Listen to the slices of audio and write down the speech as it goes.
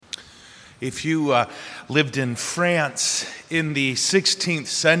If you lived in France in the 16th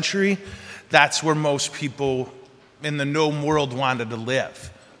century, that's where most people in the known world wanted to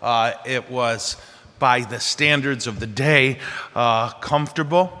live. It was, by the standards of the day,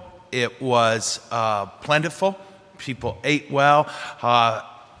 comfortable. It was plentiful. People ate well.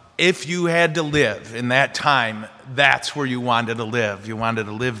 If you had to live in that time, that's where you wanted to live. You wanted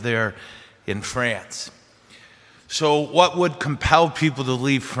to live there in France. So what would compel people to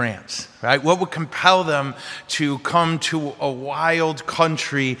leave France, right? What would compel them to come to a wild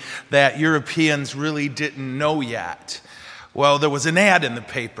country that Europeans really didn't know yet? Well, there was an ad in the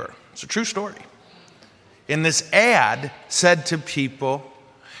paper. It's a true story. And this ad said to people,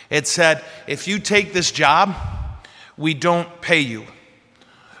 it said, if you take this job, we don't pay you.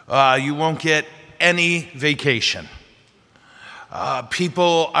 You won't get any vacation.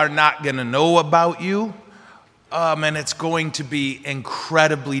 People are not going to know about you. And it's going to be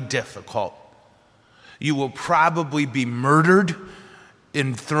incredibly difficult. You will probably be murdered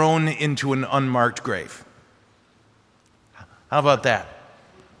and thrown into an unmarked grave. How about that?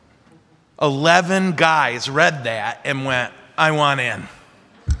 11 guys read that and went, I want in.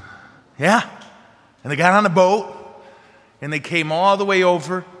 Yeah. And they got on a boat and they came all the way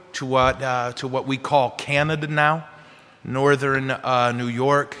over to what we call Canada now, northern New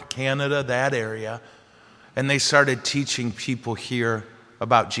York, Canada, that area. And they started teaching people here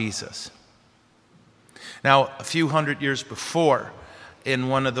about Jesus. Now, a few hundred years before, in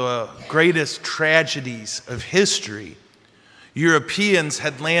one of the greatest tragedies of history, Europeans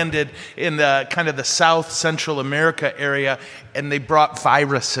had landed in the kind of the South Central America area, and they brought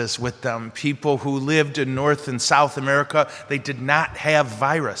viruses with them. People who lived in North and South America, they did not have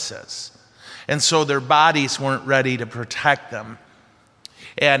viruses. And so their bodies weren't ready to protect them.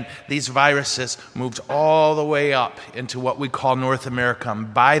 And these viruses moved all the way up into what we call North America.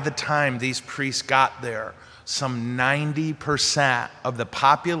 And by the time these priests got there, some 90% of the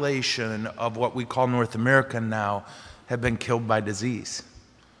population of what we call North America now had been killed by disease.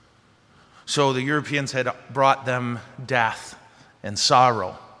 So the Europeans had brought them death and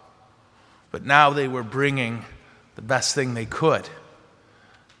sorrow. But now they were bringing the best thing they could,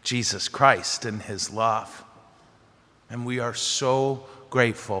 Jesus Christ and his love. And we are so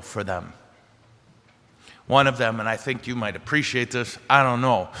grateful for them. One of them, and I think you might appreciate this, I don't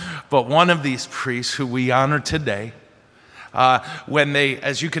know, but one of these priests who we honor today, when they,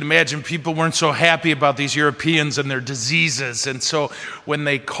 as you can imagine, people weren't so happy about these Europeans and their diseases, and so when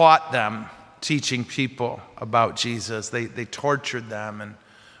they caught them teaching people about Jesus, they tortured them, and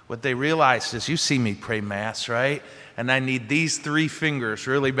what they realized is, you see me pray Mass, right? And I need these 3 fingers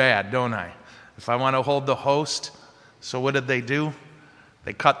really bad, don't I? If I want to hold the host. So what did they do?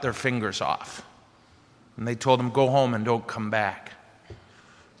 They cut their fingers off. And they told them, go home and don't come back.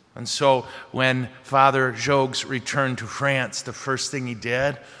 And so when Father Jogues returned to France, the first thing he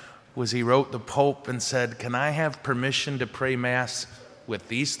did was he wrote the Pope and said, can I have permission to pray Mass with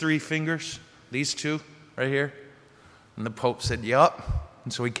these 3 fingers? These 2 right here? And the Pope said, yup.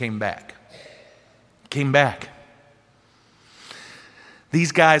 And so he came back. Came back.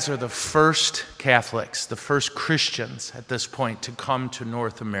 These guys are the first Catholics, the first Christians at this point to come to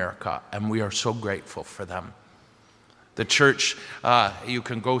North America, and we are so grateful for them. The church, you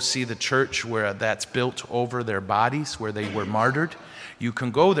can go see the church where that's built over their bodies, where they were martyred. You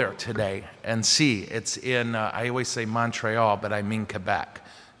can go there today and see. It's in, I always say Montreal, but I mean Quebec.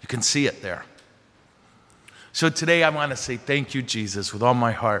 You can see it there. So today I want to say thank you, Jesus, with all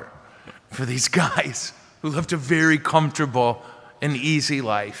my heart for these guys who lived a very comfortable an easy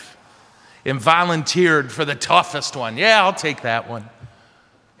life and volunteered for the toughest one. Yeah, I'll take that one.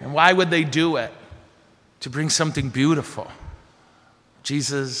 And why would they do it? To bring something beautiful.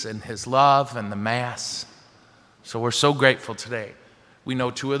 Jesus and his love and the Mass. So we're so grateful today. We know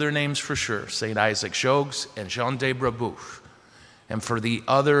 2 other names for sure, St. Isaac Jogues and Jean de Brebeuf. And for the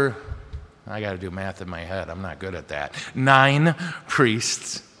other, I got to do math in my head, I'm not good at that, 9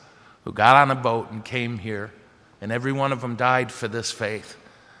 priests who got on a boat and came here, and every one of them died for this faith.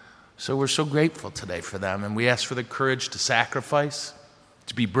 So we're so grateful today for them, and we ask for the courage to sacrifice,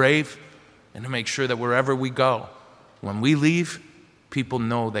 to be brave, and to make sure that wherever we go, when we leave, people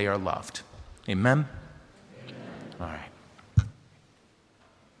know they are loved. Amen? Amen. All right.